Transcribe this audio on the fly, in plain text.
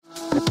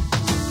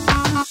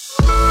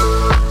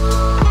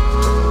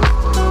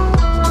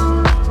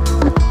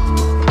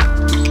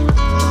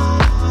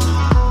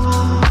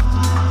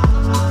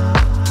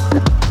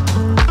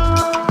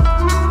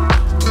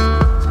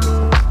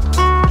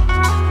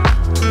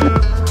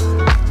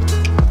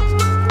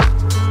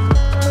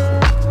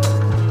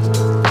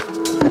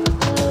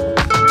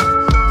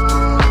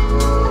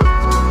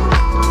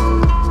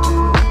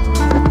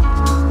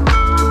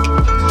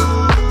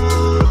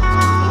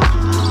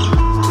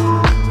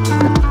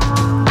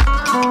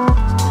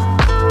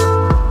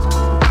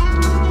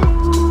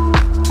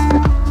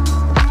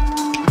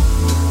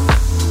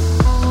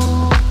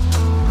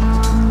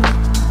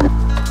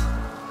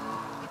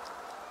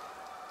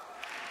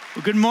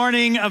Good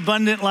morning,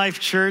 Abundant Life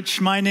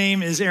Church. My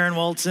name is Aaron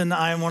Walton.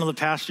 I am one of the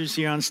pastors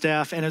here on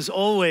staff. And as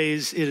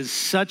always, it is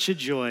such a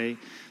joy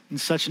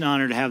and such an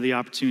honor to have the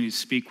opportunity to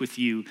speak with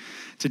you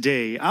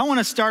today. I want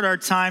to start our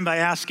time by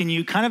asking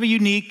you kind of a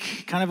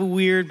unique, kind of a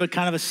weird, but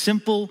kind of a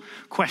simple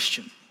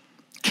question.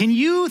 Can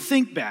you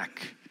think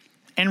back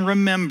and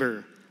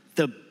remember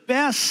the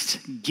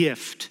best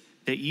gift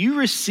that you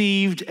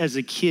received as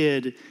a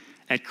kid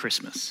at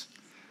Christmas?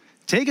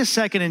 Take a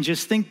second and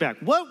just think back.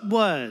 What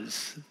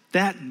was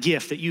that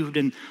gift that you've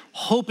been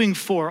hoping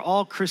for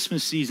all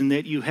Christmas season,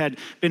 that you had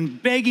been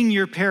begging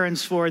your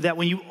parents for, that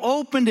when you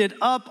opened it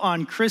up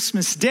on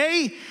Christmas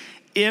Day,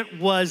 it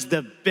was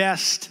the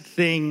best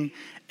thing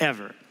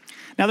ever?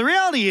 Now, the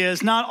reality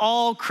is not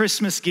all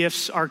Christmas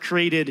gifts are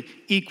created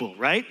equal,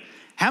 right?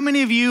 How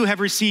many of you have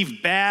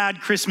received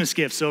bad Christmas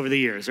gifts over the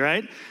years,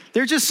 right?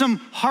 There are just some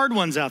hard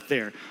ones out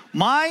there.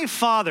 My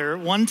father,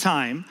 one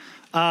time,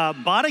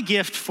 bought a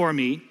gift for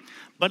me,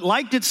 but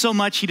liked it so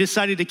much he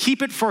decided to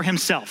keep it for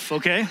himself,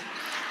 okay?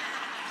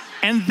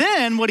 And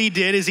then what he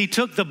did is he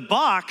took the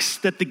box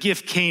that the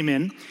gift came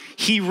in,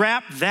 he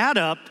wrapped that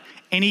up,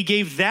 and he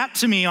gave that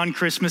to me on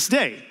Christmas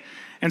Day.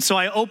 And so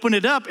I opened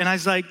it up, and I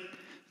was like,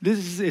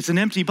 it's an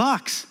empty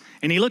box.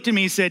 And he looked at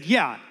me and said,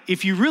 yeah,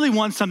 if you really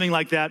want something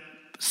like that,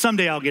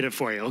 someday I'll get it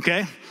for you,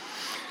 okay?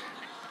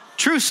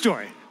 True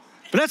story,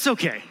 but that's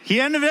okay.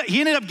 He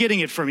ended up getting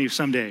it for me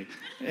someday,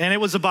 and it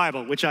was a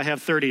Bible, which I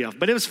have 30 of,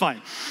 but it was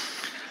fine.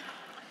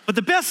 But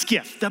the best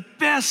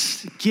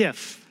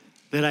gift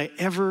that I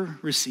ever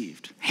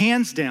received,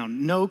 hands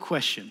down, no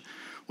question,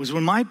 was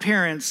when my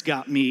parents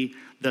got me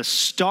the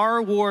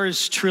Star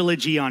Wars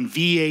trilogy on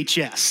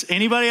VHS.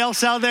 Anybody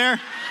else out there?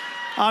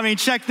 I mean,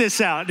 check this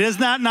out. Does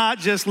that not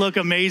just look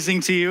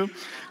amazing to you?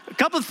 A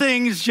couple of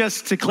things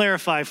just to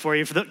clarify for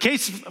you, for the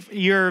case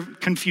you're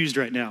confused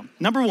right now.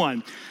 Number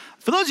one,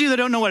 for those of you that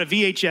don't know what a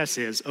VHS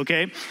is,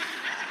 okay?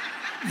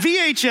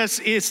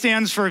 VHS, it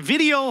stands for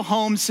Video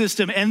Home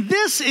System, and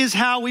this is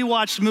how we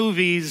watched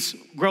movies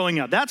growing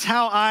up. That's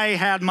how I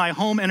had my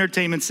home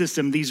entertainment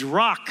system, these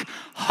rock,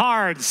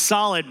 hard,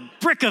 solid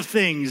brick of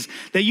things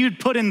that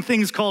you'd put in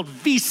things called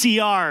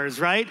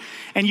VCRs, right?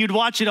 And you'd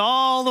watch it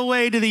all the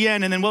way to the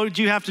end, and then what would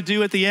you have to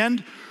do at the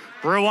end?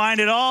 Rewind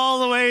it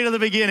all the way to the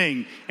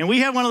beginning. And we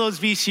had one of those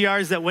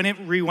VCRs that when it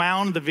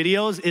rewound the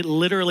videos, it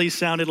literally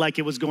sounded like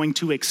it was going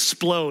to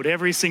explode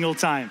every single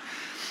time.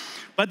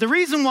 But the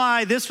reason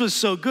why this was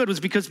so good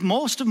was because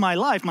most of my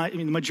life,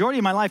 the majority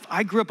of my life,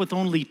 I grew up with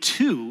only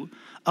 2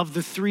 of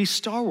the 3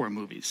 Star Wars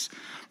movies.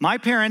 My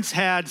parents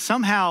had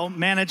somehow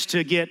managed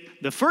to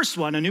get the first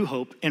one, A New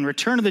Hope, and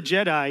Return of the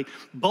Jedi,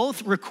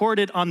 both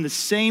recorded on the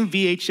same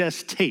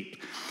VHS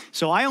tape.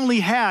 So I only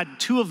had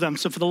 2 of them.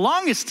 So for the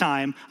longest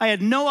time, I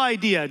had no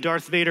idea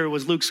Darth Vader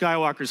was Luke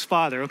Skywalker's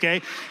father,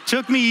 okay?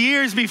 Took me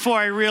years before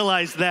I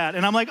realized that.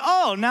 And I'm like,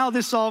 oh, now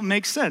this all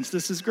makes sense.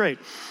 This is great.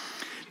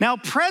 Now,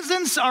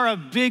 presents are a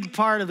big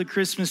part of the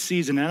Christmas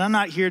season, and I'm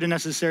not here to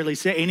necessarily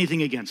say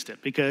anything against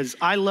it, because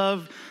I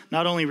love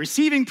not only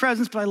receiving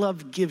presents, but I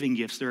love giving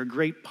gifts. They're a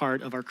great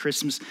part of our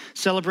Christmas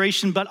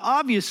celebration, but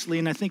obviously,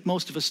 and I think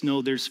most of us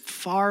know, there's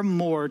far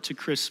more to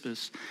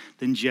Christmas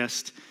than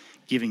just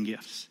giving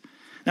gifts.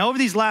 Now, over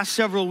these last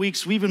several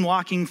weeks, we've been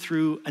walking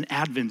through an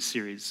Advent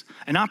series,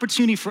 an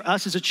opportunity for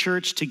us as a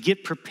church to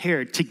get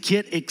prepared, to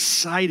get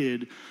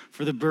excited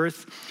for the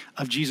birth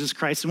of Jesus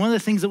Christ. And one of the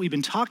things that we've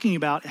been talking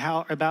about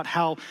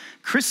how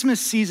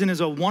Christmas season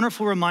is a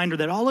wonderful reminder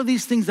that all of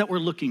these things that we're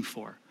looking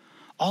for,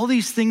 all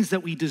these things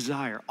that we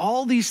desire,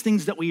 all these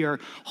things that we are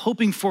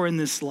hoping for in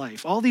this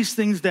life, all these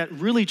things that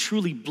really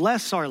truly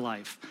bless our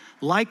life,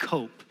 like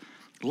hope,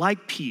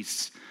 like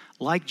peace,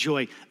 like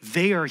joy,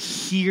 they are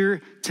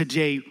here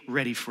today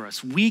ready for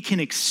us. We can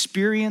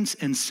experience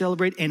and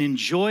celebrate and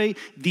enjoy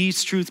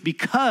these truths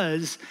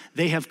because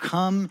they have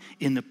come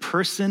in the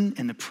person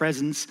and the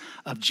presence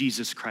of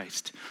Jesus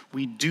Christ.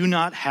 We do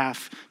not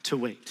have to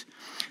wait.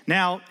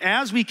 Now,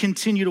 as we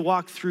continue to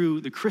walk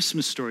through the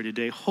Christmas story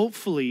today,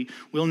 hopefully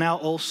we'll now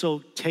also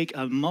take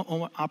an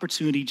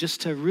opportunity just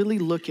to really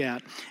look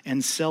at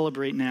and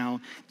celebrate now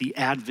the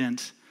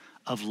advent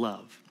of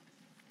love.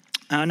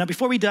 Now,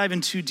 before we dive in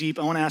too deep,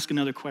 I want to ask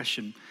another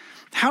question.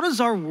 How does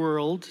our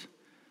world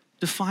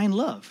define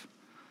love?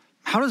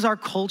 How does our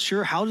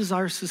culture, how does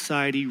our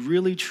society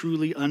really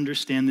truly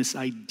understand this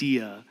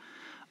idea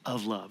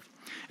of love?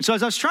 And so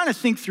as I was trying to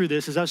think through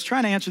this, as I was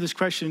trying to answer this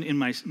question in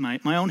my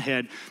own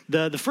head,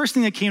 the first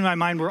thing that came to my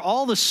mind were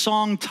all the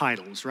song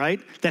titles, right,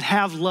 that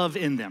have love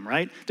in them,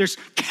 right? There's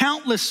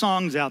countless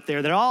songs out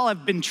there that all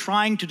have been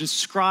trying to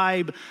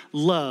describe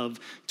love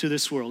to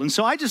this world. And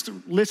so I just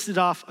listed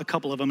off a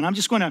couple of them, and I'm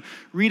just going to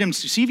read them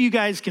to see if you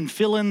guys can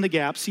fill in the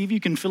gaps, see if you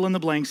can fill in the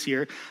blanks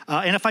here.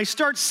 And if I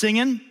start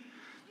singing,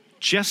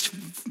 just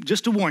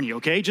to warn you,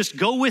 okay? Just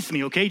go with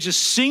me, okay?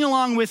 Just sing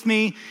along with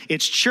me.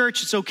 It's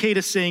church. It's okay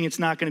to sing. It's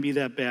not going to be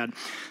that bad.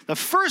 The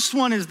first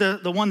one is the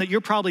one that you're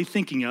probably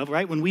thinking of,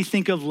 right? When we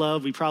think of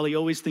love, we probably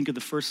always think of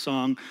the first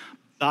song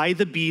by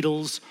the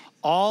Beatles,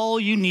 All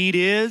You Need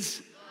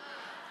Is.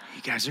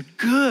 You guys are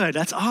good.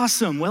 That's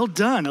awesome. Well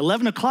done.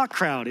 11 o'clock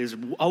crowd is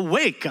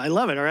awake. I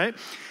love it, all right?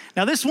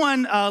 Now, this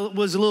one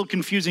was a little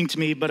confusing to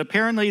me, but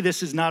apparently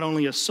this is not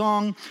only a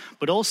song,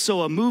 but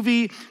also a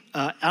movie.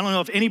 I don't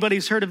know if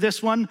anybody's heard of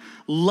this one.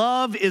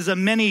 Love is a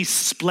many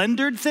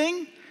splendored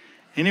thing.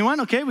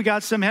 Anyone? Okay, we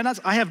got some headnods.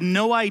 I have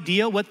no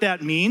idea what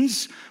that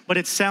means, but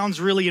it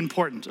sounds really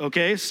important,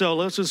 okay? So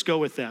let's just go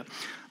with that.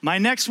 My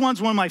next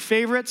one's one of my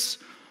favorites.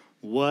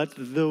 What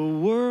the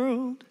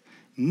world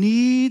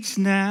needs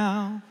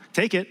now.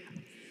 Take it.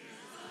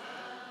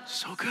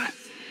 So good.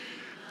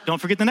 Don't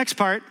forget the next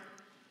part.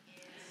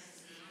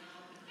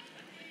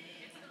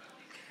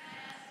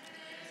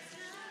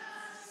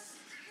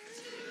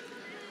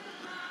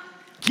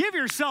 Give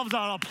yourselves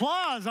an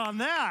applause on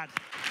that.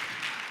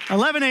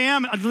 11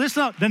 a.m.,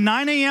 listen up, the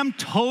 9 a.m.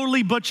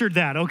 totally butchered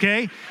that,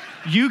 okay?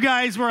 You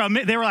guys were,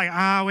 they were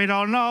like, we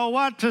don't know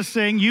what to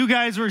sing. You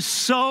guys were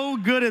so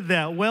good at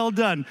that. Well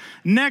done.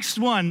 Next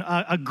one,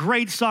 a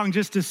great song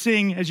just to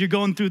sing as you're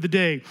going through the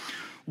day.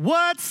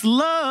 What's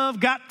love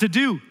got to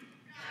do?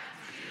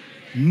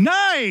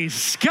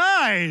 Nice,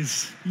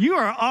 guys. You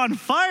are on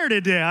fire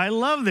today. I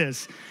love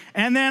this.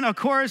 And then, of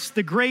course,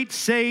 the great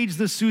sage,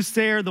 the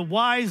soothsayer, the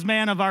wise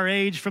man of our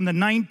age from the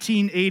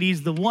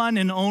 1980s, the one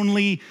and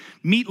only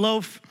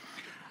Meatloaf.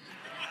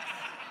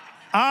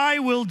 I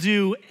will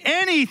do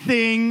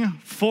anything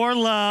for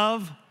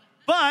love,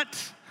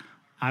 but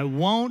I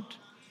won't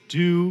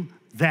do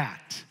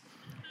that.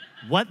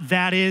 What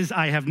that is,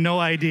 I have no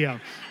idea,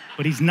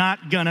 but he's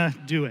not gonna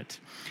do it.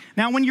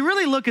 Now, when you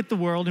really look at the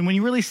world and when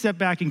you really step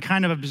back and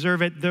kind of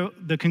observe it,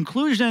 the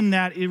conclusion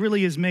that it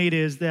really is made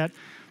is that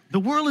the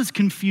world is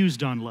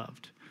confused on love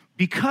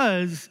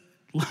because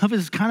love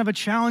is kind of a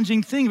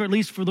challenging thing, or at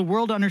least for the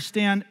world to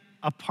understand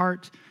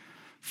apart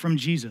from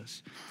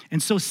Jesus.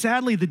 And so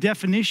sadly, the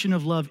definition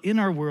of love in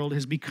our world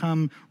has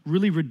become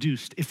really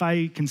reduced, if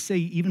I can say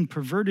even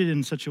perverted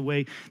in such a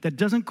way that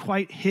doesn't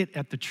quite hit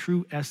at the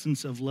true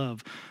essence of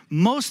love.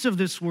 Most of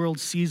this world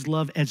sees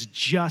love as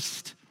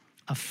just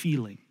a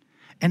feeling.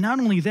 And not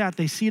only that,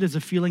 they see it as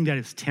a feeling that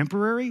is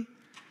temporary,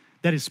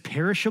 that is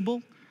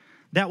perishable,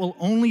 that will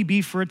only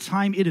be for a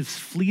time. It is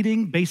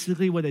fleeting.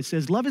 Basically what it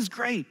says, love is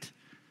great,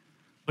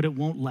 but it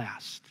won't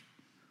last.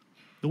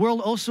 The world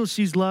also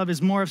sees love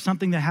as more of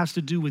something that has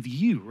to do with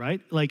you,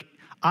 right? Like,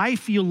 I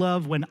feel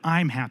love when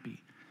I'm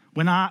happy,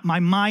 when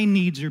my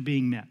needs are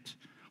being met.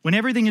 When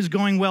everything is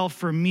going well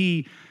for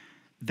me,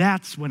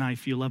 that's when I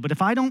feel love. But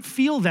if I don't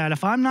feel that,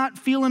 if I'm not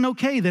feeling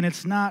okay, then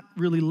it's not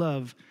really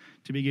love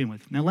to begin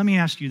with. Now, let me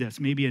ask you this,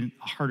 maybe a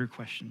harder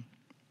question.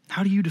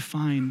 How do you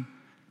define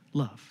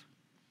love?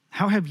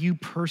 How have you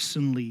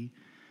personally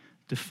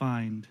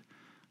defined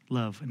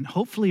love? And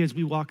hopefully as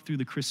we walk through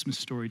the Christmas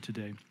story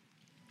today,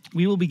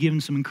 we will be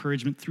given some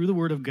encouragement through the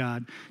Word of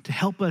God to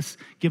help us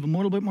give a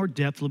little bit more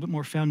depth, a little bit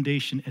more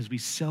foundation as we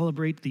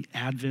celebrate the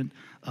advent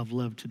of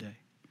love today.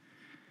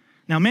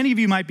 Now, many of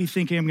you might be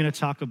thinking I'm going to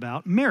talk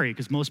about Mary,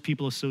 because most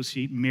people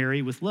associate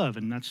Mary with love,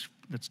 and that's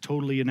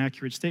totally an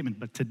accurate statement.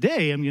 But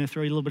today, I'm going to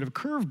throw you a little bit of a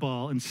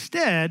curveball.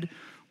 Instead,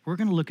 we're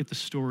going to look at the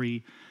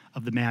story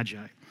of the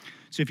Magi.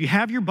 So if you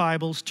have your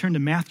Bibles, turn to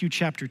Matthew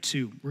chapter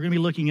 2. We're going to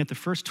be looking at the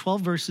first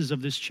 12 verses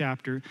of this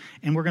chapter,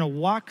 and we're going to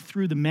walk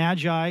through the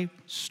Magi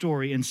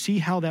story and see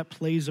how that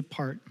plays a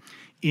part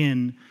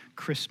in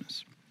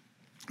Christmas.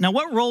 Now,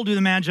 what role do the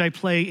Magi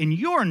play in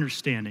your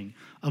understanding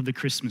of the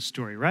Christmas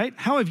story, right?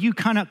 How have you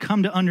kind of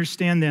come to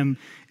understand them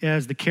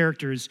as the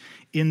characters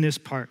in this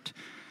part?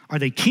 Are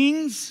they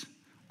kings?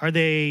 Are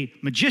they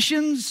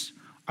magicians?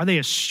 Are they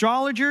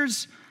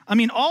astrologers? I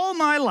mean, all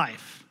my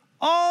life,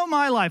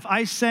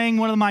 I sang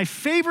one of my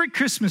favorite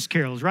Christmas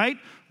carols, right?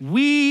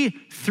 We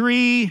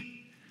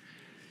Three.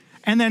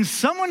 And then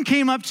someone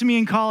came up to me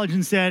in college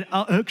and said,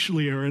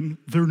 actually, Aaron,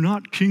 they're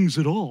not kings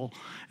at all.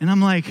 And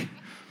I'm like,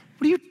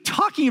 what are you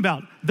talking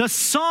about? The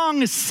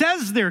song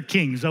says they're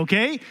kings,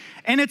 okay?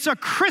 And it's a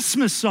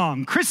Christmas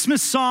song.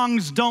 Christmas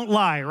songs don't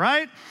lie,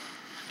 right?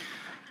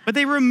 But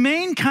they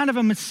remain kind of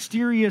a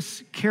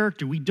mysterious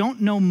character. We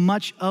don't know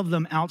much of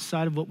them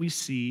outside of what we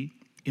see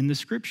in the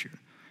scripture.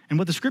 And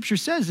what the scripture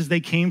says is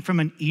they came from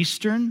an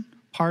eastern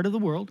part of the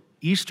world,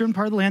 eastern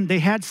part of the land. They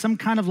had some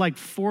kind of like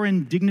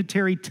foreign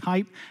dignitary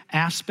type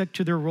aspect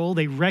to their role.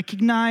 They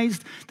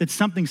recognized that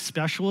something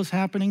special was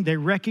happening. They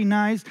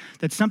recognized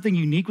that something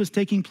unique was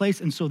taking place.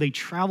 And so they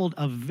traveled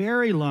a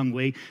very long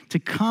way to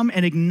come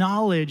and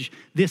acknowledge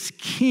this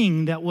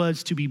king that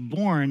was to be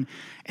born.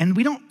 And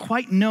we don't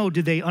quite know,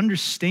 did they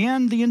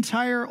understand the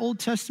entire Old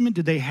Testament?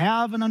 Did they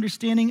have an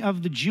understanding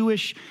of the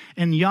Jewish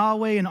and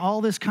Yahweh and all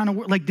this kind of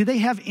work? Like, did they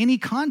have any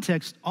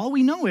context? All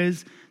we know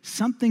is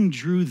something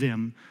drew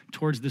them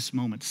towards this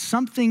moment.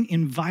 Something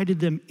invited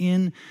them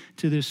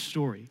into this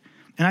story.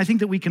 And I think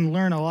that we can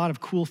learn a lot of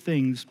cool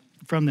things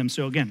from them.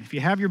 So again, if you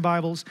have your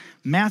Bibles,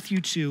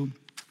 Matthew 2,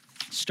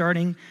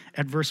 starting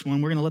at verse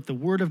 1, we're going to let the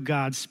word of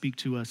God speak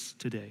to us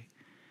today.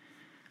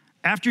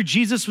 After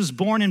Jesus was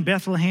born in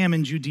Bethlehem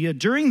in Judea,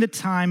 during the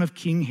time of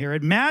King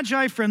Herod,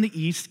 Magi from the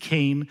east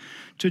came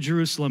to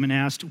Jerusalem and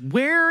asked,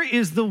 "Where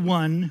is the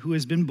one who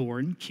has been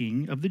born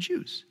King of the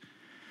Jews?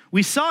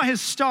 We saw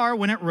his star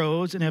when it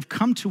rose and have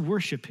come to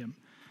worship him."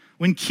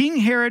 When King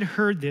Herod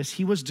heard this,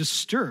 he was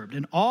disturbed,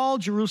 and all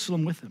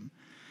Jerusalem with him.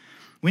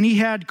 When he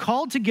had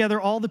called together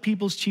all the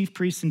people's chief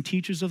priests and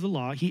teachers of the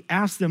law, he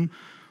asked them,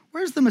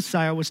 "Where's the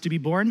Messiah was to be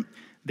born?"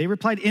 They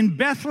replied, "In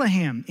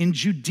Bethlehem, in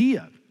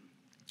Judea.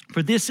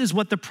 For this is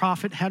what the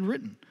prophet had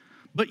written.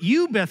 But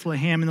you,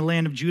 Bethlehem, in the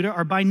land of Judah,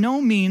 are by no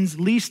means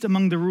least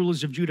among the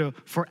rulers of Judah,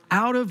 for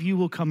out of you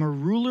will come a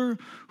ruler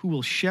who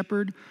will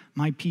shepherd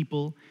my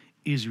people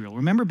Israel."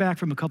 Remember back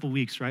from a couple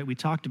weeks, right? We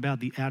talked about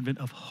the advent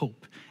of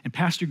hope. And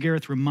Pastor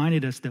Gareth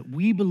reminded us that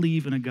we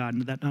believe in a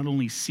God that not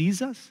only sees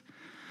us,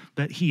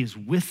 but he is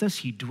with us,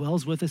 he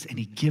dwells with us, and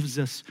he gives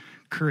us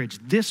courage.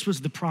 This was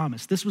the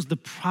promise. This was the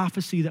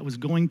prophecy that was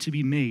going to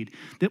be made,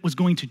 that was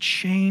going to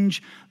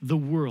change the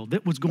world,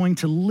 that was going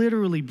to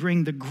literally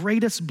bring the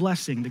greatest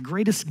blessing, the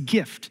greatest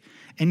gift.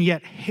 And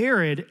yet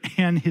Herod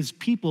and his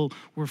people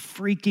were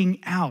freaking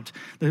out.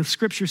 The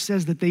scripture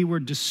says that they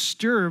were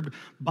disturbed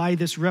by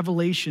this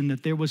revelation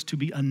that there was to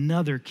be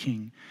another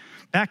king.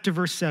 Back to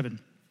verse 7.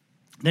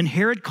 Then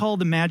Herod called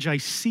the Magi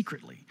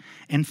secretly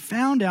and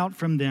found out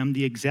from them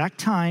the exact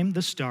time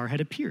the star had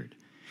appeared.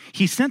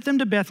 He sent them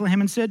to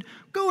Bethlehem and said,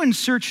 "Go and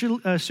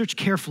search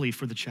carefully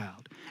for the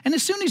child. And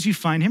as soon as you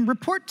find him,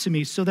 report to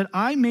me so that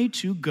I may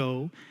too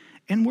go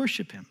and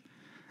worship him."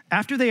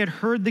 After they had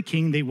heard the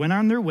king, they went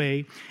on their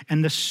way,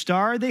 and the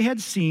star they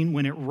had seen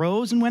when it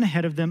rose and went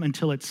ahead of them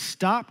until it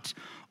stopped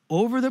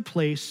over the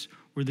place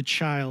where the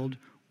child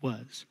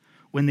was.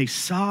 When they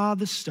saw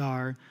the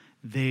star,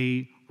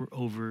 they were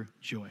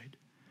overjoyed.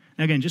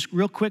 Now again, just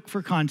real quick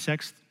for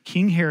context,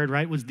 King Herod,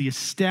 right, was the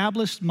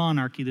established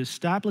monarchy, the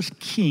established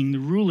king, the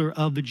ruler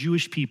of the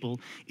Jewish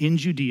people in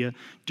Judea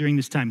during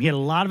this time. He had a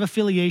lot of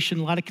affiliation,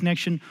 a lot of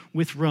connection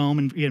with Rome.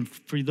 And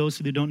for those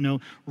who don't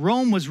know,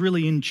 Rome was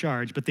really in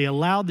charge, but they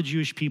allowed the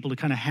Jewish people to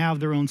kind of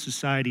have their own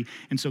society.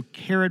 And so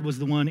Herod was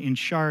the one in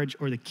charge,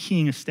 or the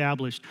king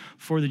established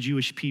for the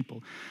Jewish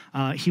people.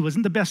 He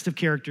wasn't the best of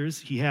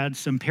characters. He had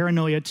some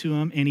paranoia to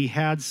him, and he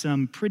had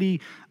some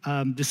pretty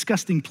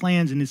disgusting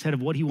plans in his head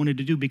of what he wanted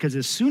to do, because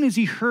as soon as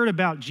he heard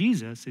about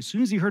Jesus, as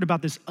soon as he heard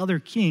about this other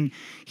king,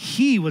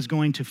 he was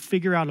going to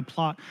figure out a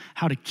plot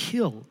how to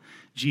kill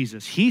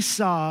Jesus. He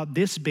saw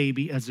this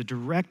baby as a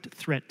direct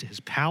threat to his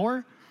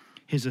power,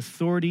 his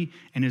authority,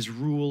 and his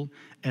rule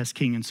as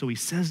king. And so he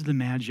says to the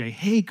Magi,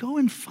 "Hey, go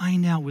and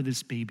find out where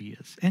this baby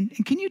is. And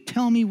can you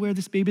tell me where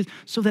this baby is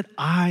so that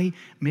I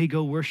may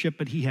go worship?"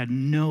 But he had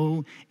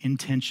no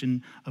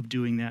intention of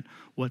doing that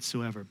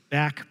whatsoever.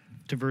 Back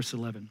to verse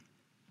 11.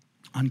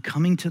 On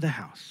coming to the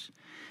house,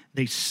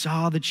 they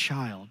saw the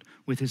child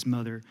with his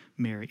mother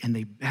Mary, and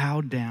they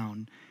bowed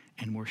down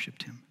and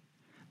worshiped him.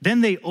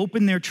 Then they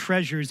opened their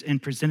treasures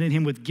and presented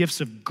him with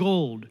gifts of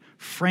gold,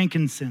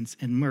 frankincense,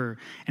 and myrrh.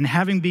 And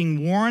having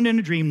been warned in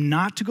a dream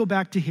not to go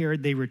back to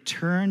Herod, they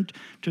returned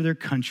to their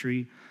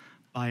country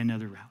by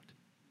another route.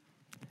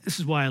 This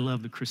is why I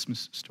love the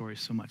Christmas story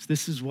so much.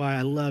 This is why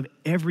I love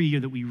every year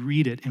that we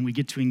read it and we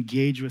get to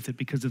engage with it,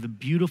 because of the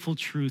beautiful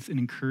truth and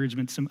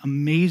encouragement, some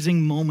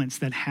amazing moments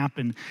that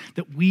happen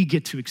that we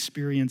get to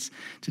experience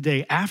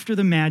today. After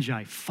the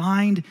Magi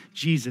find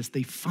Jesus,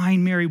 they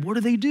find Mary,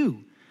 what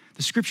do?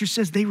 The scripture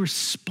says they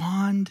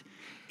respond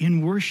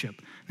in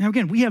worship. Now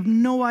again, we have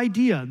no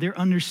idea their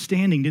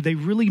understanding. Did they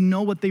really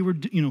know what they were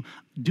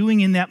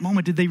doing in that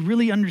moment? Did they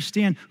really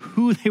understand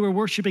who they were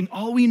worshiping?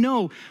 All we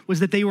know was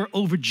that they were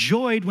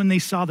overjoyed when they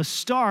saw the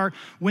star.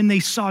 When they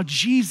saw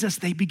Jesus,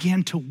 they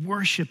began to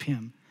worship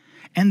him.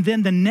 And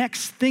then the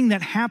next thing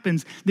that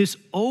happens, this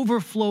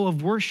overflow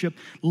of worship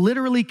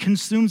literally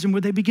consumes them,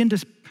 where they begin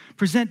to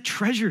present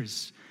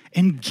treasures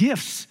and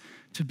gifts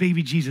to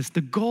baby Jesus. The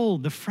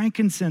gold, the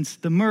frankincense,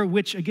 the myrrh,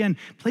 which again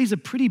plays a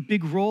pretty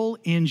big role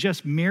in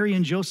just Mary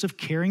and Joseph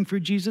caring for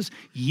Jesus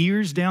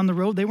years down the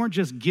road. They weren't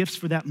just gifts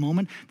for that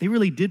moment. They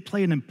really did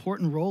play an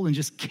important role in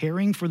just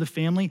caring for the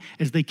family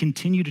as they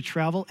continued to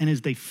travel and as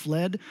they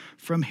fled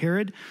from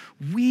Herod.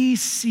 We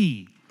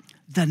see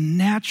the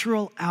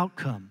natural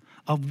outcome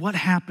of what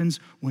happens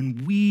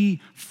when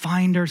we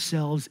find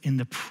ourselves in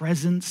the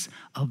presence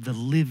of the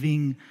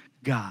living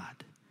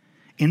God.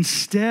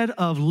 instead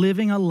of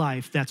living a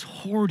life that's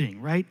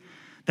hoarding, right?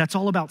 That's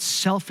all about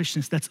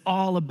selfishness, that's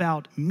all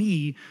about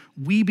me,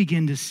 we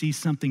begin to see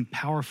something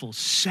powerful,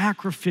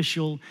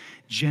 sacrificial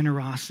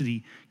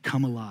generosity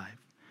come alive.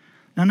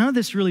 Now, none of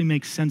this really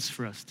makes sense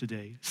for us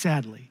today,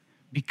 sadly,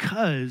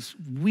 because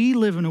we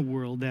live in a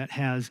world that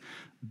has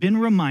been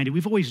reminded,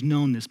 we've always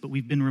known this, but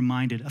we've been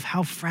reminded of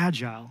how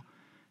fragile,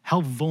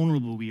 how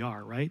vulnerable we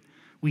are, right?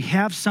 We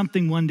have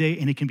something one day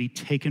and it can be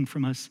taken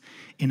from us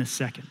in a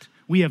second.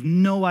 We have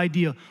no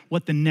idea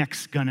what the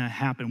next gonna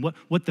happen,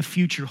 what the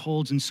future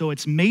holds. And so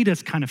it's made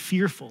us kind of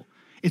fearful.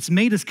 It's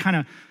made us kind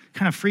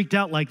of freaked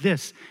out like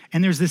this.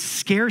 And there's this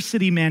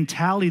scarcity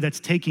mentality that's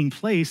taking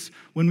place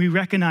when we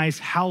recognize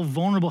how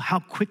vulnerable, how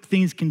quick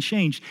things can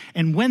change.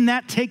 And when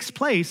that takes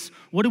place,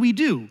 what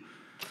do?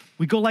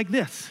 We go like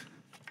this.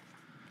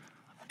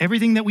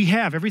 Everything that we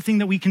have, everything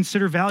that we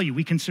consider value,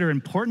 we consider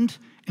important,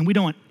 and we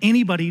don't want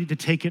anybody to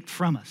take it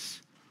from us.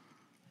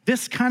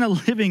 This kind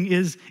of living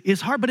is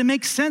hard, but it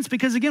makes sense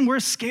because, again, we're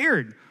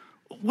scared.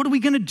 What are we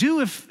gonna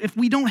do if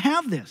we don't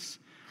have this?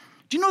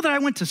 Do you know that I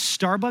went to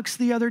Starbucks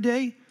the other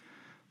day?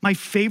 My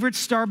favorite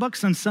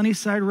Starbucks on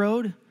Sunnyside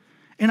Road.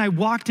 And I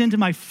walked into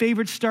my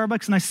favorite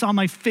Starbucks and I saw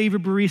my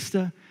favorite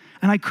barista,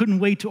 and I couldn't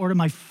wait to order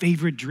my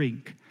favorite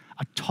drink,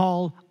 a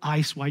tall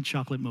iced white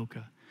chocolate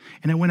mocha.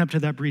 And I went up to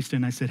that barista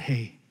and I said,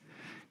 "Hey,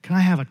 can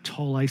I have a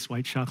tall iced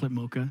white chocolate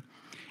mocha?"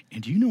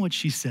 And do you know what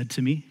she said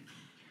to me?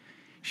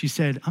 She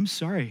said, "I'm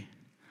sorry,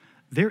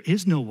 there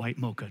is no white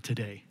mocha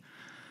today."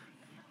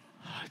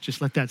 Just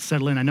let that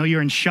settle in. I know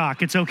you're in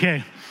shock. It's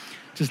okay.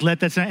 Just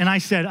let that settle in. And I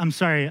said, "I'm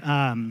sorry,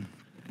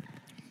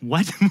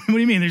 what? What do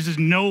you mean? There's just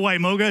no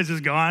white mocha? Is this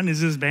gone?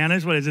 Is this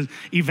vanished? What is this,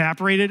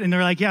 evaporated?" And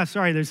they're like, "Yeah,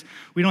 sorry,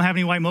 we don't have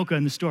any white mocha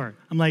in the store."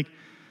 I'm like,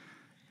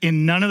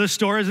 "In none of the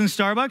stores in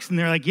Starbucks?" And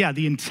they're like, "Yeah,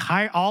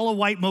 all of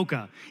white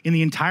mocha in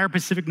the entire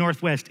Pacific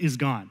Northwest is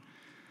gone."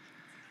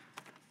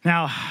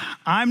 Now,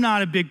 I'm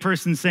not a big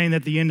person saying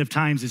that the end of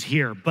times is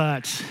here,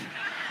 but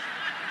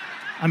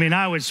I mean,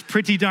 I was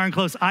pretty darn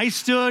close. I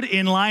stood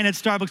in line at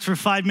Starbucks for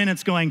 5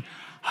 minutes going,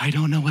 "I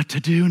don't know what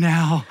to do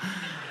now."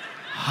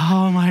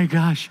 Oh my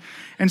gosh.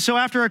 And so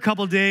after a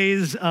couple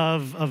days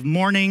of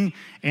mourning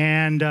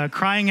and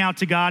crying out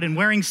to God and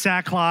wearing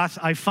sackcloth,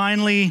 I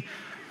finally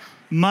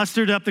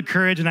mustered up the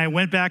courage and I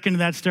went back into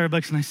that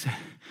Starbucks and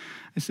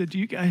I said, do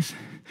you guys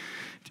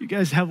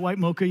have white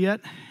mocha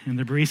yet?" And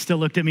the barista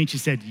looked at me and she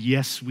said,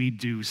 "Yes, we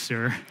do,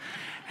 sir."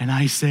 And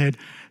I said,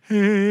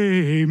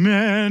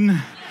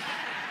 "Amen."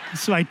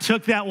 So I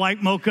took that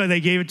white mocha, they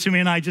gave it to me,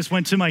 and I just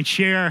went to my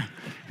chair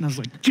and I was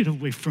like, "Get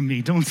away from me,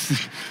 you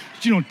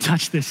don't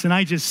touch this." And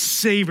I just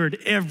savored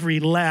every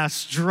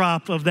last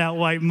drop of that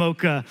white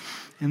mocha,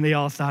 and they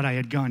all thought I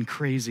had gone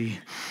crazy.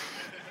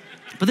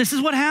 But this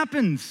is what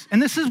happens,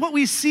 and this is what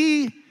we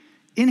see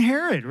in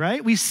Herod,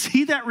 right? We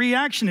see that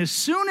reaction. As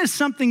soon as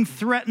something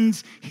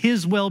threatens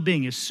his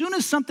well-being, as soon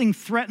as something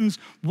threatens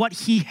what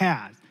he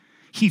has,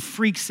 he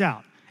freaks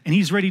out and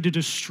he's ready to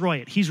destroy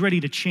it. He's ready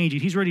to change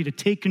it. He's ready to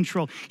take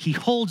control. He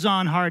holds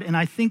on hard, and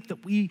I think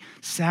that we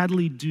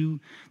sadly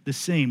do the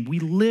same. We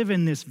live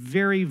in this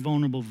very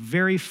vulnerable,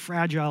 very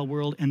fragile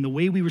world, and the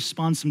way we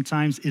respond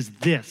sometimes is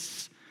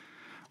this,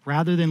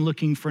 rather than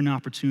looking for an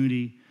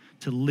opportunity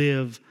to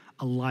live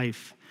a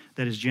life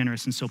that is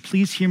generous. And so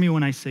please hear me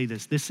when I say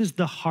this. This is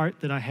the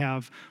heart that I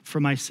have for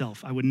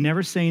myself. I would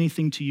never say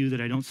anything to you that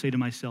I don't say to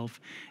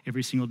myself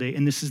every single day.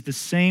 And this is the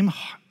same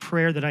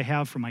prayer that I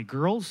have for my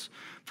girls,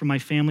 for my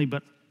family,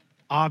 but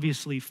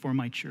obviously for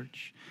my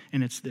church.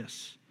 And it's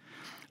this: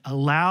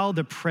 allow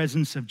the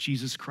presence of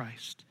Jesus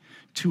Christ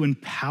to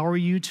empower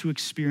you to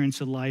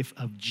experience a life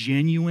of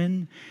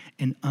genuine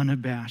and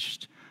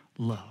unabashed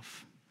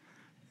love.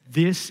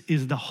 This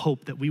is the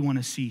hope that we want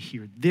to see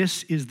here.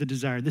 This is the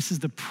desire. This is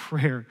the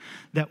prayer,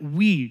 that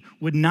we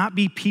would not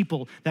be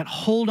people that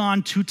hold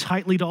on too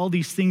tightly to all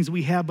these things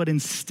we have, but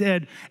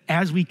instead,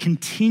 as we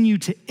continue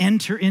to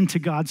enter into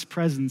God's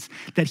presence,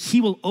 that he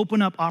will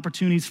open up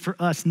opportunities for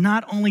us,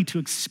 not only to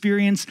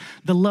experience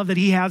the love that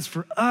he has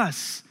for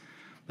us,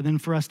 but then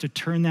for us to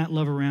turn that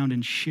love around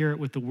and share it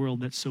with the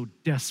world that so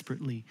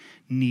desperately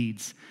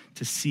needs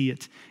to see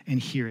it and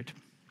hear it.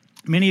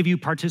 Many of you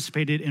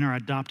participated in our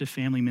adoptive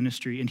family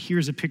ministry, and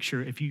here's a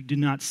picture, if you did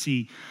not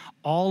see,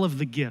 all of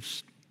the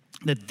gifts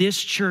that this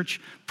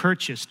church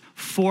purchased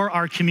for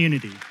our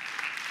community.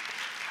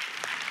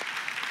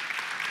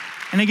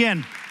 And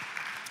again,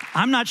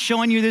 I'm not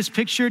showing you this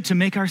picture to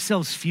make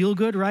ourselves feel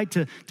good, right?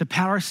 To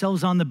pat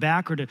ourselves on the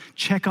back or to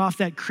check off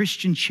that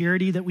Christian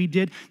charity that we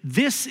did.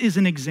 This is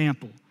an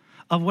example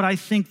of what I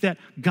think that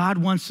God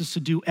wants us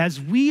to do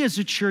as we as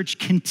a church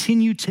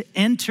continue to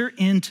enter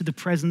into the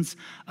presence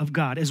of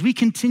God, as we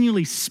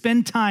continually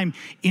spend time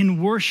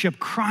in worship,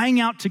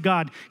 crying out to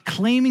God,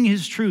 claiming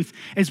his truth,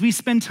 as we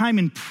spend time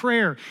in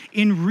prayer,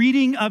 in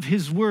reading of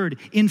his word,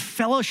 in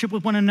fellowship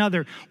with one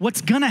another.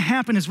 What's gonna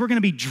happen is we're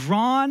gonna be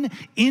drawn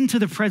into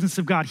the presence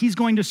of God. He's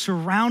going to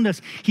surround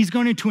us. He's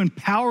going to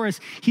empower us.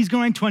 He's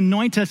going to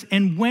anoint us.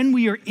 And when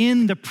we are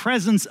in the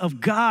presence of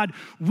God,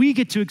 we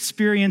get to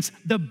experience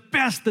the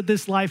best that this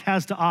this life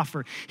has to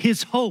offer.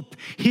 His hope,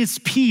 his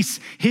peace,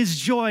 his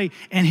joy,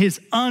 and his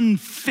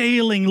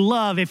unfailing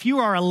love. If you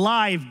are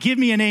alive, give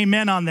me an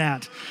amen on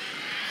that.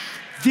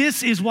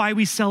 This is why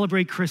we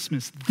celebrate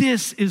Christmas.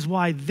 This is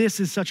why this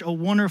is such a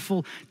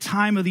wonderful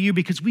time of the year,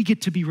 because we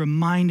get to be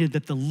reminded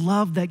that the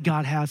love that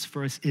God has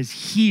for us is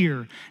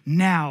here,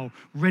 now,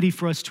 ready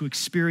for us to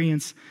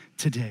experience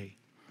today.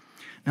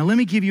 Now, let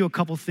me give you a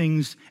couple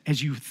things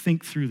as you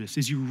think through this,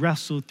 as you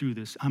wrestle through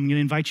this. I'm going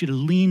to invite you to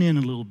lean in a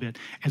little bit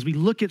as we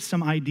look at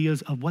some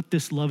ideas of what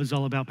this love is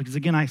all about. Because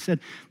again, I said,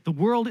 the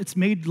world, it's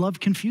made love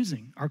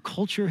confusing. Our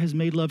culture has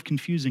made love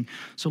confusing.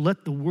 So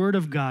let the word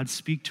of God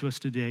speak to us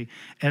today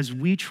as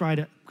we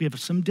have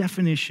some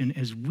definition,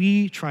 as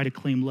we try to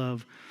claim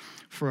love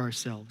for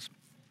ourselves.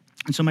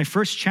 And so my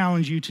first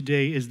challenge to you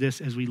today is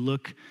this as we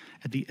look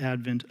at the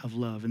advent of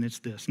love, and it's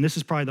this. And this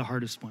is probably the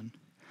hardest one.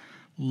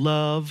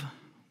 Love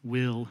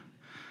will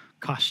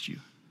cost you.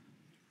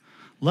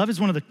 Love is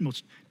one of the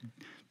most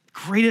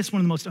greatest, one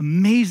of the most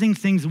amazing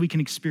things that we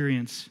can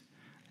experience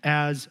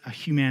as a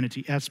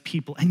humanity, as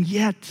people. And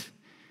yet,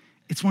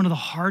 it's one of the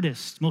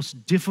hardest,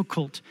 most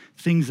difficult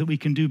things that we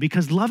can do,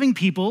 because loving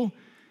people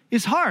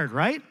is hard,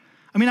 right?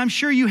 I mean, I'm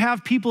sure you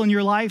have people in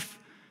your life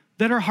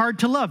that are hard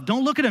to love.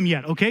 Don't look at them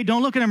yet, okay?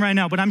 Don't look at them right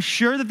now. But I'm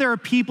sure that there are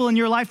people in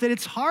your life that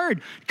it's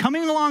hard.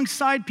 Coming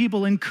alongside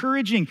people,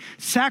 encouraging,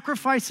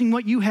 sacrificing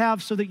what you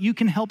have so that you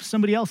can help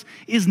somebody else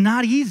is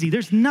not easy.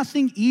 There's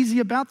nothing easy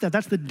about that.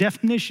 That's the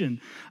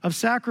definition of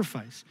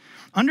sacrifice.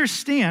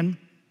 Understand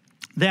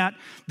that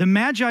the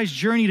Magi's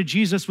journey to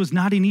Jesus was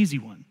not an easy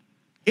one.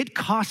 It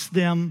cost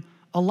them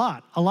a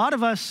lot. A lot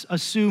of us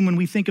assume when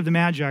we think of the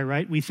Magi,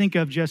 right? We think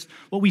of just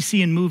what we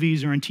see in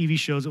movies or in TV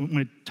shows when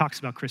it talks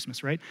about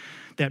Christmas, right?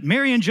 That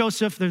Mary and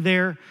Joseph, they're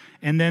there,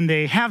 and then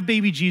they have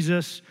baby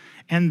Jesus,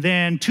 and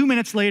then 2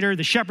 minutes later,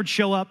 the shepherds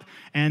show up,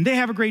 and they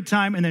have a great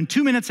time, and then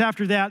 2 minutes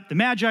after that, the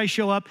Magi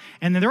show up,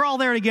 and then they're all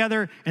there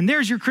together, and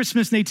there's your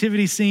Christmas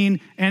nativity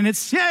scene, and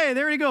it's, yay,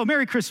 there you go,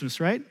 Merry Christmas,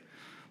 right?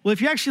 Well, if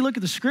you actually look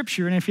at the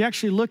scripture, and if you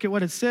actually look at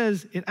what it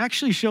says, it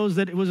actually shows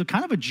that it was a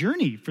kind of a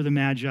journey for the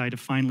Magi to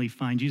finally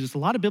find Jesus. A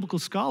lot of biblical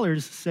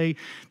scholars say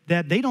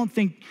that they don't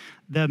think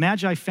the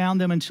Magi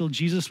found them until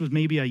Jesus was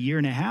maybe 1.5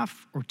 years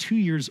or 2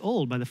 years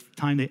old by the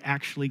time they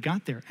actually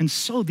got there. And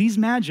so these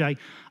Magi,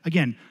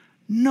 again,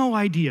 no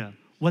idea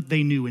what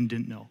they knew and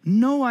didn't know.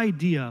 No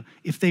idea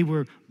if they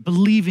were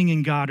believing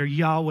in God or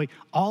Yahweh.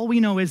 All we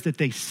know is that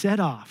they set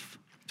off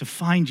to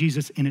find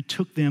Jesus, and it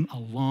took them a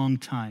long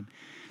time.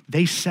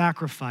 They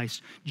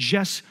sacrificed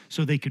just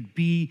so they could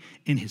be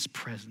in his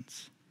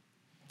presence.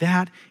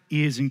 That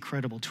is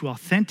incredible. To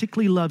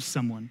authentically love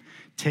someone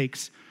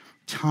takes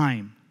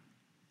time,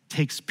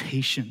 takes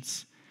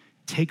patience,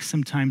 takes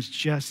sometimes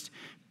just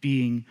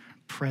being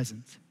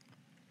present.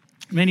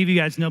 Many of you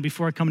guys know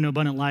before I come into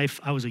Abundant Life,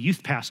 I was a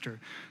youth pastor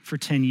for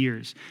 10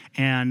 years.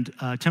 And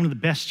 10 of the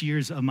best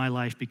years of my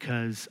life,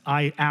 because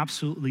I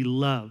absolutely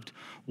loved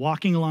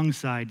walking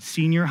alongside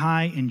senior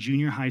high and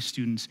junior high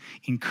students,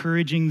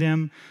 encouraging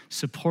them,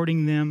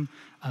 supporting them,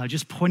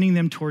 just pointing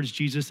them towards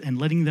Jesus and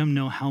letting them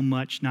know how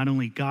much not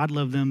only God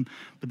loved them,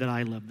 but that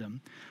I loved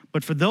them.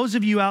 But for those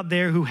of you out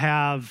there who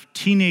have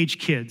teenage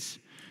kids,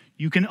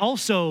 you can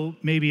also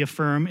maybe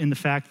affirm in the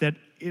fact that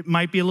it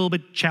might be a little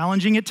bit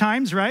challenging at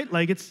times, right?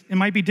 Like it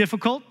might be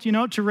difficult,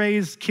 to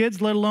raise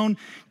kids, let alone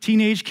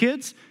teenage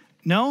kids.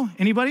 No?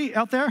 Anybody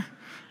out there?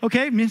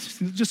 Okay,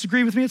 just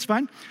agree with me, it's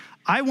fine.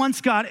 I once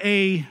got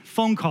a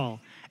phone call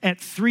at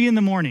 3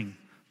 a.m.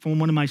 from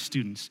one of my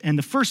students. And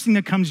the first thing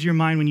that comes to your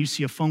mind when you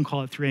see a phone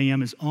call at 3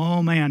 a.m. is,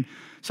 oh man,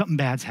 something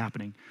bad's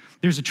happening.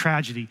 There's a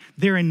tragedy.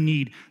 They're in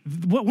need.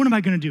 What am I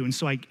going to do? And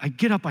so I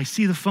get up, I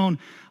see the phone,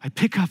 I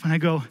pick up and I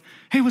go,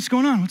 hey, what's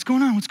going on? What's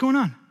going on? What's going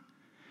on?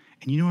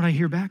 And you know what I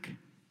hear back?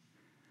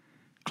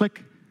 Click.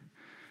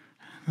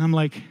 And I'm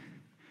like,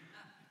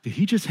 did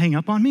he just hang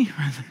up on me?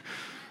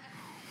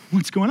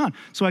 What's going on?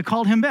 So I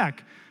called him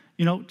back,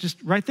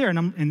 just right there,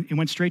 and it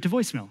went straight to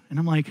voicemail. And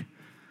I'm like,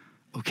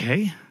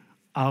 okay,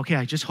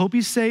 I just hope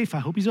he's safe. I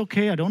hope he's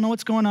okay. I don't know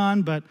what's going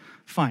on, but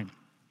fine.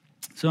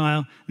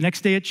 So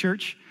next day at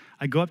church,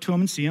 I go up to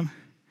him and see him.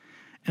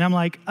 And I'm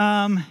like,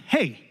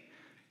 hey,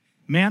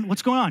 man,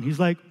 what's going on? He's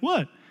like, what?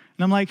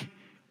 And I'm like,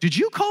 did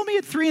you call me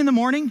at 3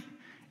 a.m?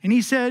 And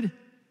he said,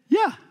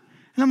 yeah.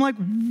 And I'm like,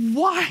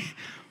 why?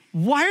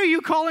 Why are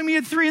you calling me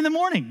at 3 a.m?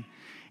 And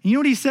you know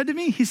what he said to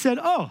me? He said,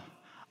 oh,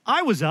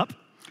 I was up,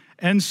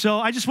 and so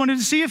I just wanted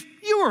to see if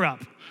you were up.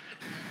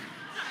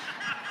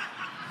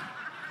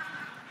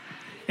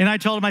 And I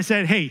told him, I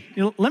said, hey,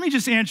 let me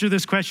just answer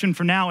this question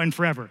for now and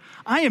forever.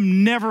 I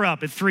am never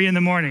up at 3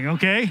 a.m,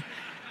 okay?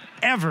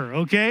 Ever,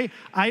 okay?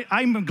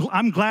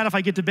 I'm glad if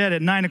I get to bed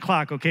at 9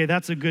 o'clock, okay?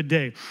 That's a good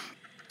day.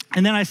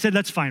 And then I said,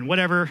 that's fine,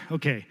 whatever,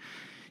 okay.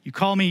 You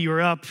call me,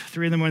 you're up,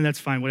 3 a.m, that's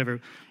fine, whatever.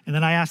 And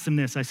then I asked him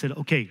this, I said,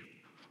 okay,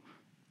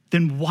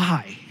 then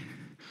why?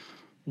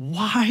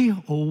 Why,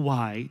 oh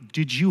why,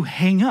 did you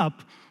hang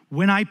up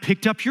when I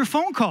picked up your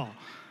phone call?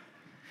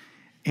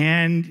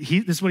 And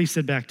this is what he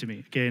said back to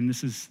me, okay, and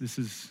this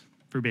is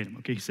verbatim,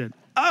 okay? He said,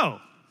 oh,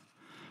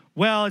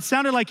 well, it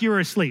sounded like you were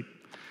asleep.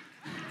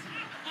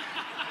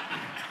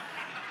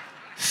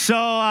 So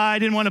I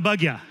didn't want to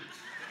bug you.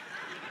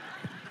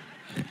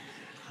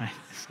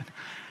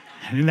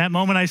 And in that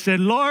moment, I said,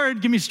 Lord,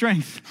 give me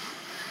strength.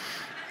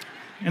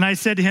 And I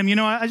said to him,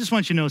 I just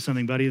want you to know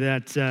something, buddy,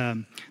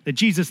 that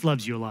Jesus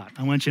loves you a lot.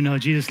 I want you to know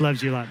Jesus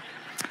loves you a lot.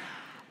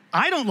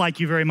 I don't like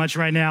you very much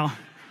right now,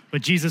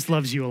 but Jesus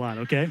loves you a lot,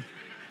 okay?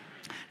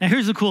 Now,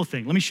 here's the cool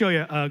thing. Let me show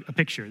you a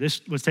picture. This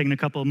was taken a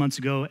couple of months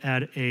ago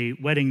at a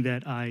wedding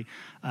that I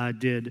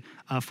did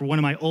for one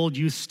of my old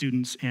youth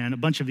students, and a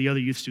bunch of the other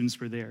youth students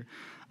were there.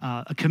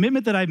 A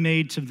commitment that I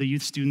made to the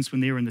youth students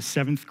when they were in the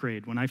 7th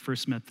grade, when I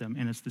first met them,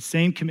 and it's the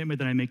same commitment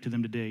that I make to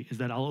them today, is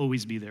that I'll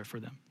always be there for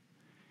them.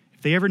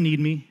 If they ever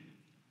need me,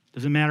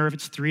 doesn't matter if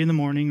it's 3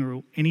 a.m.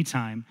 or any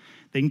time,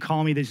 they can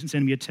call me, they can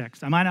send me a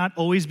text. I might not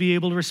always be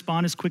able to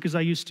respond as quick as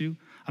I used to.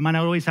 I might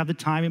not always have the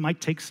time. It might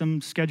take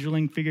some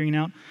scheduling, figuring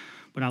out,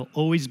 but I'll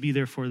always be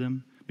there for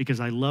them because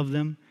I love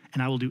them,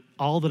 and I will do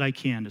all that I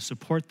can to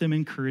support them,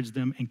 encourage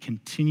them, and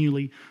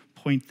continually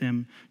point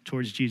them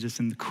towards Jesus.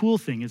 And the cool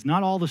thing is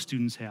not all the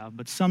students have,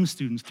 but some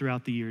students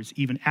throughout the years,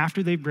 even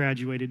after they've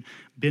graduated,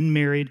 been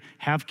married,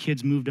 have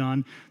kids, moved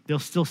on, they'll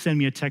still send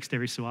me a text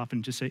every so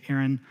often, just say,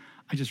 Aaron,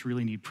 I just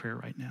really need prayer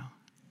right now.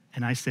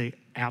 And I say,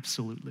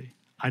 absolutely.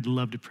 I'd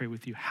love to pray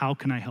with you. How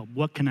can I help?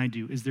 What can I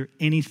do? Is there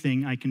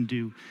anything I can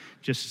do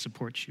just to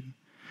support you?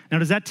 Now,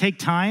 does that take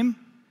time?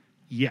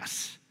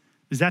 Yes.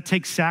 Does that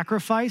take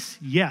sacrifice?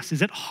 Yes.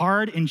 Is it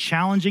hard and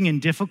challenging and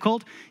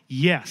difficult?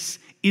 Yes.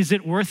 Is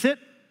it worth it?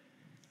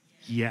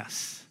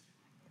 Yes.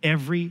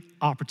 Every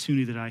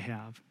opportunity that I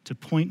have to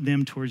point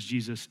them towards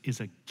Jesus is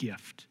a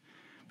gift,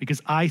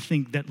 because I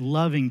think that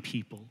loving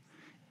people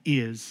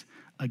is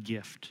a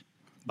gift.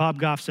 Bob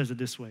Goff says it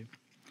this way: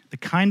 the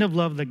kind of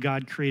love that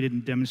God created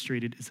and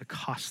demonstrated is a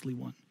costly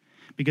one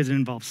because it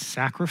involves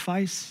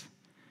sacrifice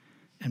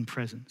and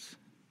presence.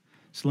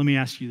 So let me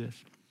ask you this.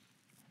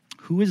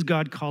 Who is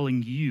God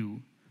calling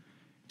you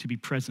to be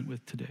present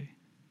with today?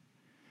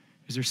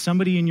 Is there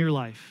somebody in your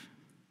life,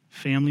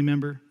 family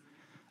member,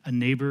 a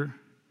neighbor,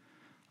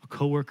 a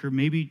coworker,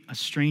 maybe a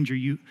stranger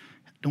you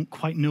don't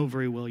quite know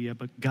very well yet,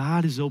 but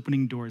God is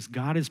opening doors.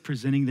 God is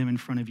presenting them in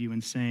front of you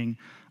and saying,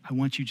 I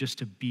want you just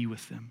to be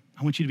with them.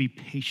 I want you to be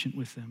patient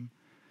with them.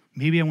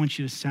 Maybe I want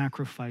you to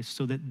sacrifice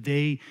so that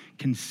they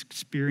can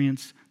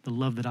experience the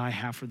love that I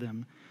have for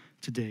them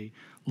today.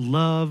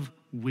 Love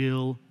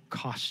will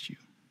cost you,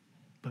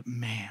 but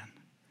man,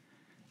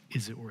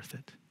 is it worth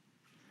it?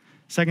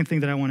 Second thing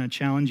that I want to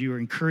challenge you or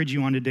encourage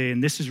you on today,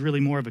 and this is really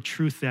more of a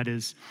truth that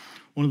is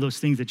one of those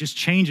things that just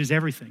changes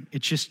everything.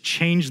 It just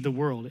changed the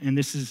world. And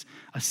this is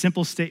a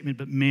simple statement,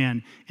 but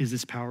man, is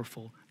this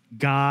powerful.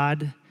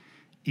 God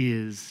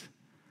is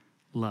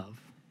love.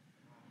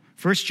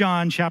 1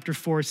 John chapter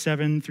 4,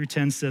 7 through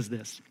 10 says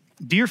this: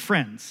 Dear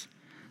friends,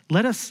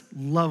 let us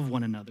love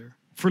one another,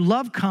 for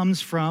love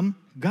comes from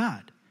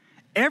God.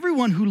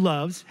 Everyone who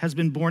loves has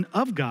been born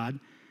of God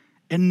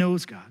and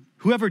knows God.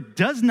 Whoever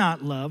does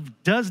not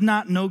love does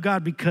not know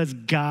God, because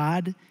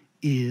God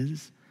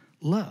is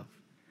love.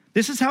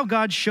 This is how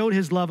God showed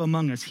his love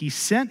among us. He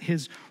sent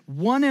his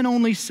one and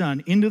only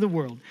Son into the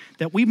world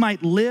that we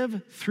might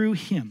live through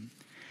him.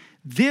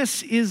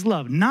 This is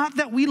love, not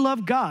that we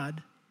love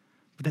God,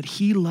 but that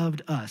he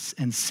loved us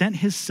and sent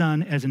his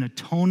Son as an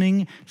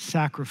atoning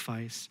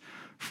sacrifice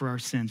for our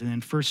sins. And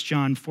then 1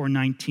 John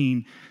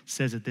 4:19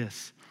 says it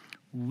this: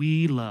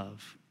 we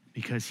love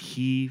because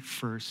he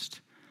first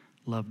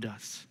loved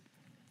us.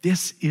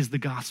 This is the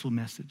gospel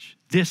message.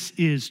 This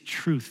is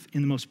truth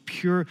in the most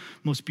pure,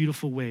 most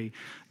beautiful way.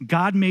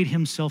 God made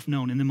himself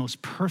known in the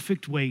most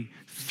perfect way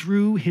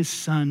through his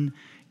Son,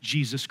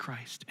 Jesus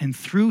Christ. And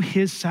through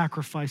his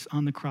sacrifice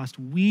on the cross,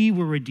 we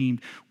were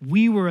redeemed.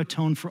 We were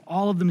atoned for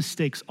all of the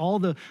mistakes, all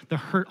the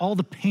hurt, all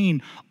the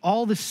pain,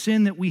 all the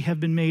sin that we have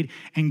been made,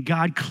 and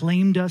God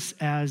claimed us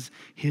as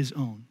his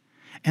own.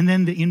 And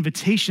then the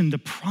invitation, the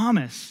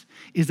promise,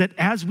 is that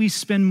as we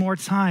spend more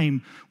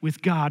time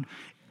with God,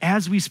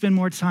 as we spend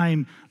more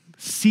time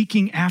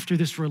seeking after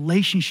this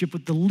relationship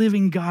with the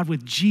living God,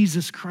 with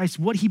Jesus Christ,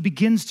 what he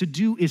begins to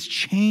do is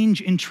change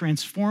and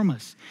transform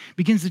us.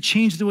 Begins to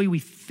change the way we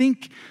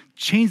think,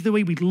 change the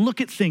way we look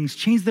at things,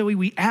 change the way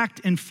we act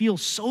and feel,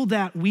 so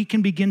that we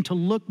can begin to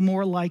look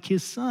more like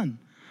his Son,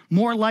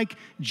 more like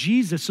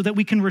Jesus, so that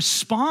we can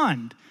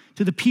respond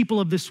to the people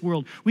of this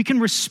world. We can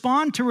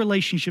respond to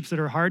relationships that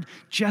are hard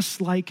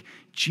just like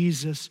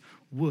Jesus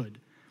would.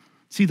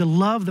 See, the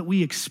love that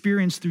we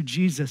experience through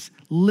Jesus,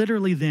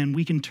 literally then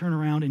we can turn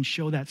around and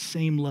show that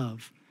same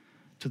love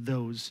to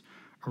those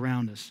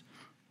around us.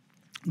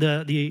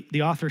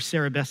 The author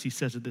Sarah Bessey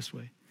says it this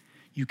way: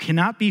 you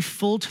cannot be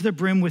full to the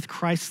brim with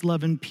Christ's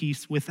love and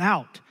peace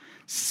without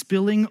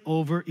spilling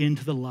over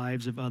into the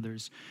lives of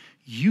others.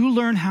 You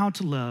learn how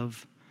to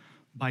love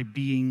by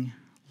being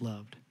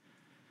loved.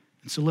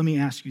 And so let me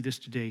ask you this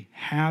today: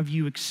 have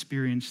you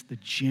experienced the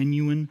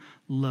genuine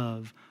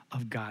love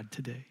of God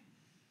today?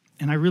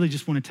 And I really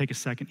just want to take a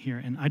second here,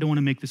 and I don't want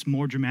to make this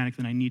more dramatic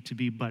than I need to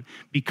be, but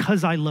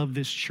because I love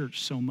this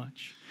church so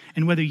much,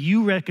 and whether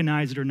you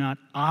recognize it or not,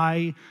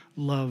 I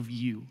love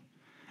you.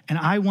 And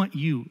I want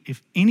you,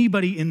 if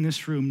anybody in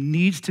this room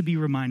needs to be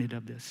reminded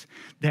of this,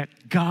 that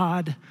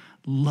God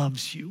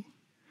loves you.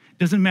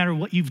 Doesn't matter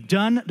what you've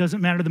done,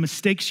 doesn't matter the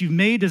mistakes you've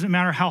made, doesn't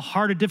matter how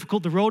hard or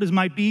difficult the road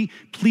might be.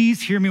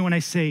 Please hear me when I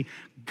say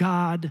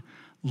God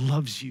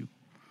loves you.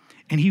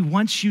 And he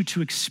wants you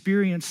to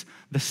experience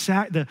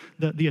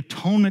the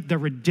atonement, the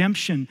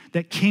redemption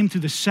that came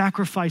through the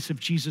sacrifice of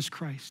Jesus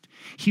Christ.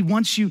 He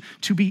wants you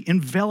to be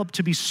enveloped,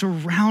 to be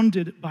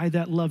surrounded by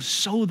that love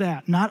so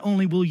that not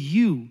only will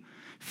you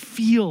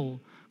feel,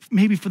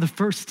 maybe for the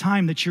first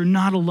time, that you're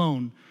not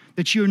alone,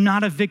 that you're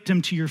not a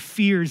victim to your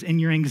fears and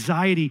your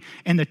anxiety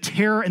and the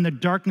terror and the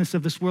darkness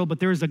of this world, but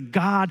there is a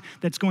God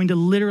that's going to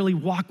literally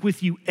walk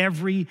with you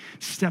every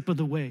step of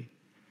the way.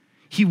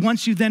 He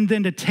wants you then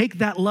to take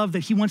that love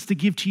that he wants to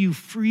give to you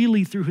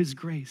freely through his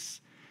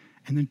grace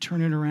and then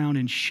turn it around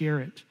and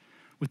share it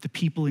with the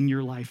people in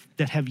your life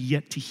that have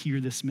yet to hear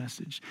this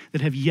message,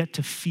 that have yet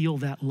to feel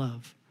that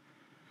love.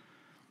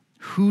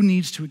 Who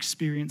needs to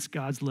experience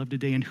God's love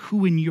today, and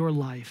who in your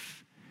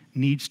life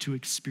needs to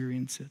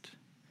experience it?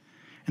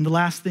 And the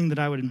last thing that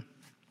I would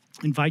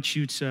invite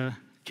you to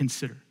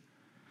consider,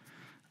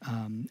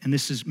 and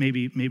this is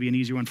maybe an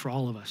easier one for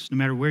all of us, no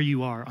matter where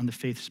you are on the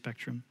faith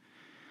spectrum,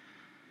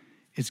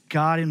 is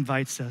God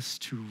invites us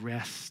to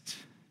rest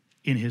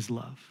in his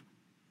love.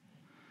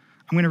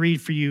 I'm going to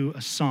read for you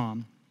a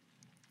psalm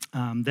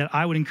that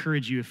I would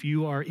encourage you, if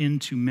you are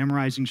into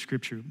memorizing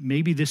scripture,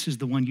 maybe this is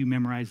the one you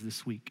memorize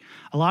this week.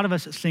 A lot of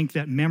us think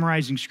that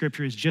memorizing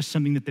scripture is just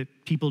something that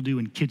people do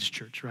in kids'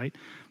 church, right?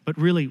 But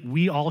really,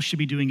 we all should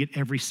be doing it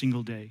every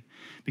single day,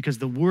 because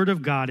the word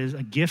of God is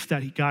a gift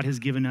that God has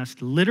given us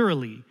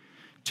literally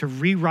to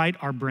rewrite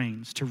our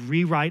brains, to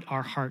rewrite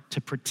our heart, to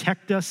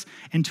protect us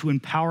and to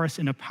empower us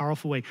in a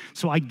powerful way.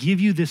 So I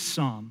give you this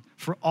psalm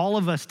for all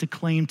of us to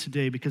claim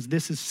today, because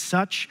this is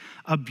such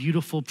a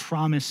beautiful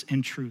promise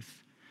and truth.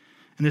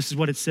 And this is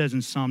what it says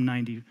in Psalm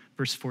 90,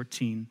 verse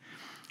 14.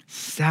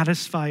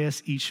 Satisfy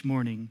us each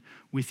morning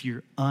with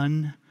your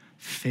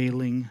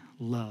unfailing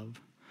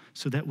love,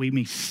 so that we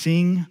may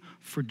sing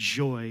for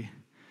joy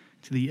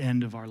to the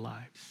end of our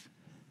lives.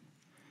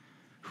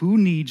 Who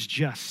needs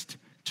just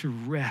to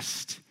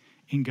rest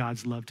in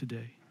God's love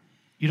today?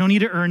 You don't need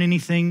to earn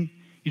anything.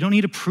 You don't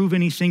need to prove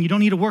anything. You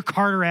don't need to work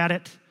harder at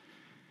it.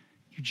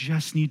 You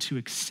just need to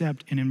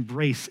accept and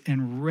embrace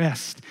and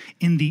rest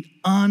in the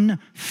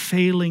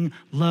unfailing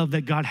love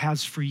that God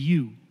has for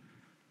you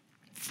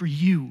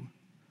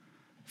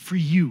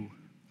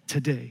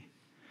today.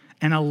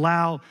 And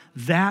allow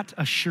that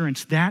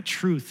assurance, that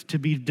truth to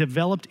be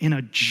developed in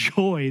a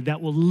joy that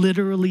will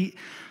literally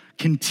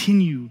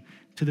continue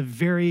to the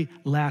very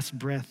last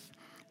breath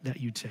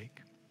that you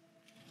take.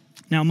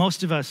 Now,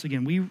 most of us,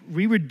 again,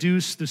 we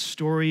reduce the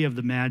story of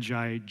the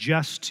Magi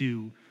just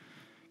to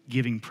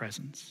giving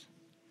presents.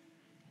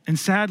 And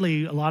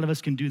sadly, a lot of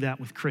us can do that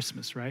with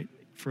Christmas, right?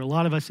 For a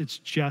lot of us, it's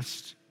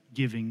just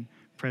giving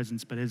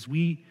presents. But as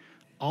we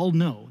all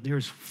know,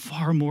 there's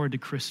far more to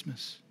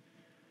Christmas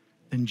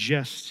than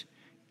just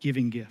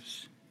giving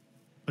gifts.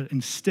 But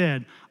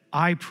instead,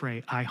 I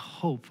pray, I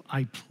hope,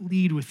 I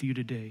plead with you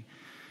today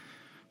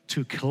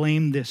to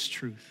claim this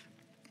truth.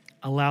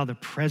 Allow the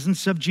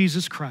presence of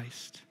Jesus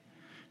Christ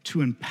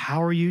to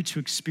empower you to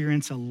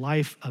experience a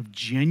life of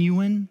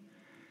genuine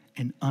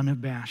and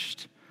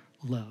unabashed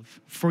love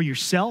for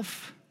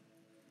yourself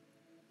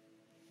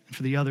and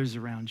for the others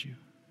around you.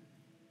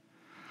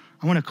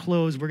 I want to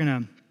close. We're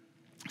going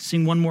to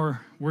sing one more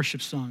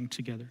worship song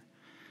together.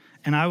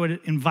 And I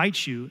would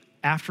invite you,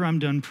 after I'm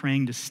done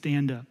praying, to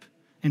stand up.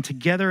 And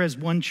together as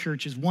one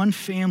church, as one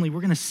family, we're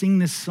going to sing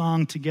this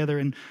song together,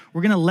 and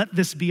we're going to let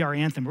this be our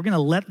anthem. We're going to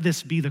let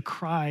this be the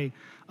cry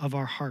of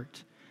our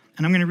heart.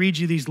 And I'm going to read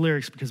you these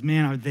lyrics because,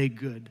 man, are they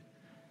good.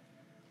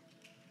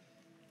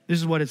 This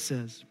is what it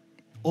says.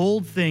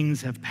 Old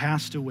things have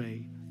passed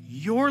away.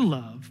 Your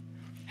love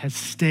has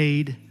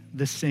stayed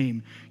the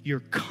same.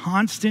 Your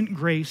constant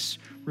grace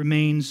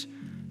remains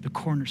the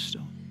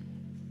cornerstone.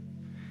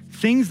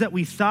 Things that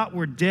we thought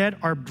were dead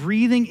are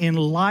breathing in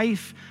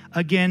life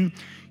again,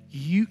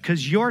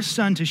 because your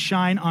sun to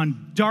shine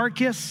on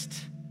darkest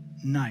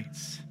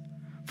nights.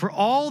 For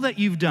all that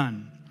you've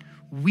done,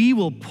 we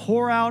will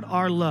pour out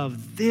our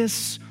love.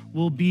 This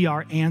will be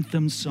our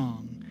anthem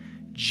song.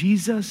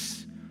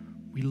 Jesus,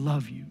 we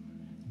love you.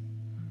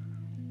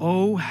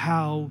 Oh,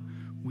 how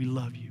we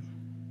love you.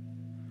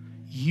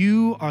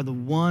 You are the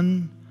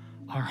one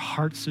our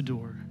hearts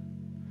adore.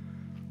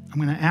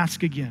 I'm going to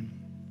ask again,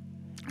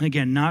 and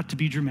again, not to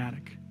be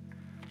dramatic,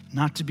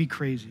 not to be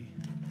crazy,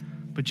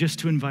 but just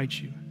to invite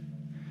you.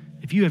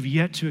 If you have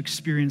yet to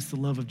experience the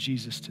love of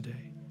Jesus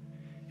today,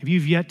 if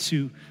you've yet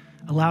to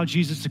allow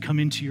Jesus to come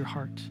into your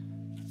heart,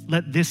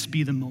 let this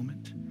be the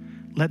moment.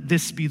 Let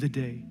this be the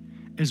day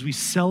as we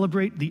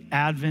celebrate the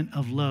advent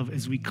of love,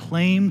 as we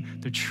claim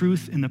the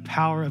truth and the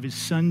power of his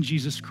son,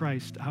 Jesus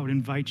Christ. I would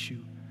invite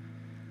you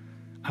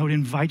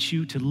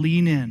to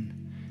lean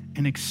in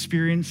and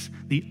experience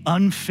the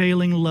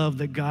unfailing love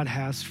that God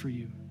has for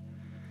you,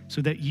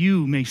 so that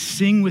you may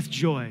sing with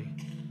joy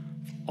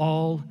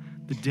all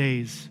the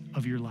days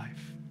of your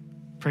life.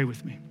 Pray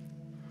with me.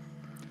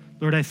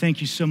 Lord, I thank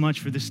you so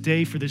much for this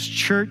day, for this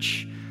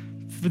church,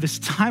 for this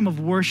time of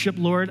worship,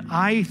 Lord.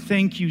 I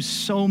thank you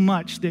so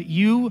much that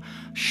you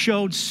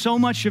showed so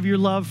much of your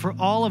love for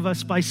all of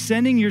us by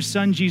sending your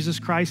son, Jesus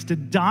Christ, to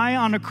die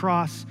on a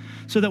cross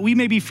so that we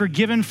may be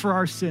forgiven for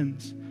our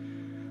sins.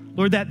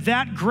 Lord,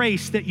 that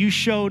grace that you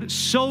showed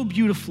so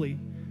beautifully,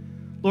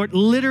 Lord,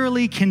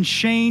 literally can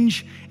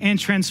change and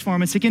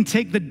transform us. It can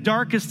take the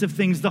darkest of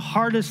things, the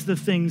hardest of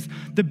things,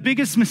 the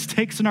biggest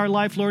mistakes in our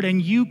life, Lord, and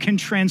you can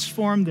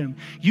transform them.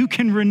 You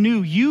can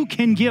renew. You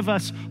can give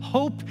us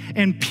hope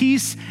and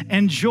peace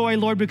and joy,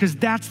 Lord, because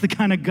that's the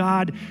kind of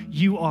God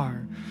you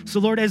are. So,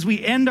 Lord, as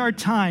we end our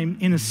time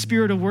in a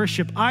spirit of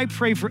worship, I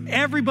pray for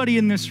everybody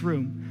in this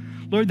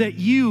room, Lord, that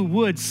you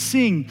would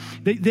sing,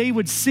 that they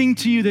would sing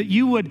to you, that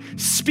you would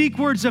speak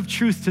words of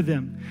truth to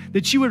them,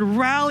 that you would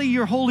rally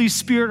your Holy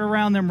Spirit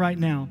around them right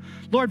now.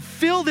 Lord,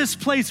 fill this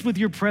place with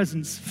your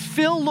presence.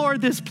 Fill,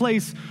 Lord, this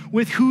place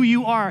with who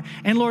you are.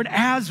 And Lord,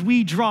 as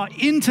we draw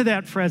into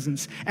that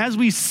presence, as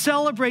we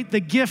celebrate the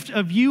gift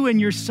of you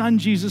and your Son,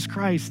 Jesus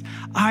Christ,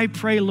 I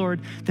pray,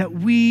 Lord, that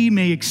we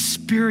may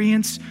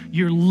experience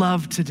your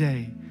love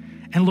today.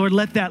 And Lord,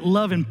 let that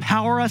love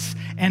empower us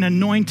and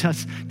anoint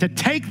us to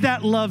take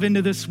that love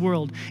into this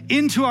world,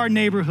 into our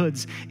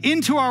neighborhoods,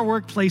 into our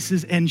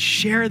workplaces, and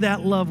share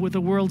that love with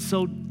a world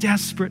so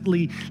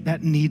desperately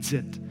that needs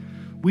it.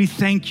 We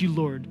thank you,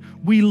 Lord.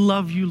 We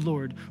love you,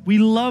 Lord. We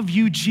love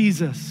you,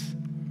 Jesus.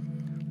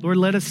 Lord,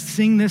 let us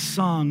sing this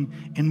song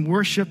in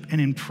worship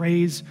and in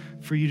praise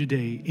for you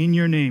today. In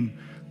your name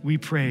we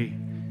pray.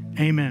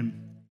 Amen.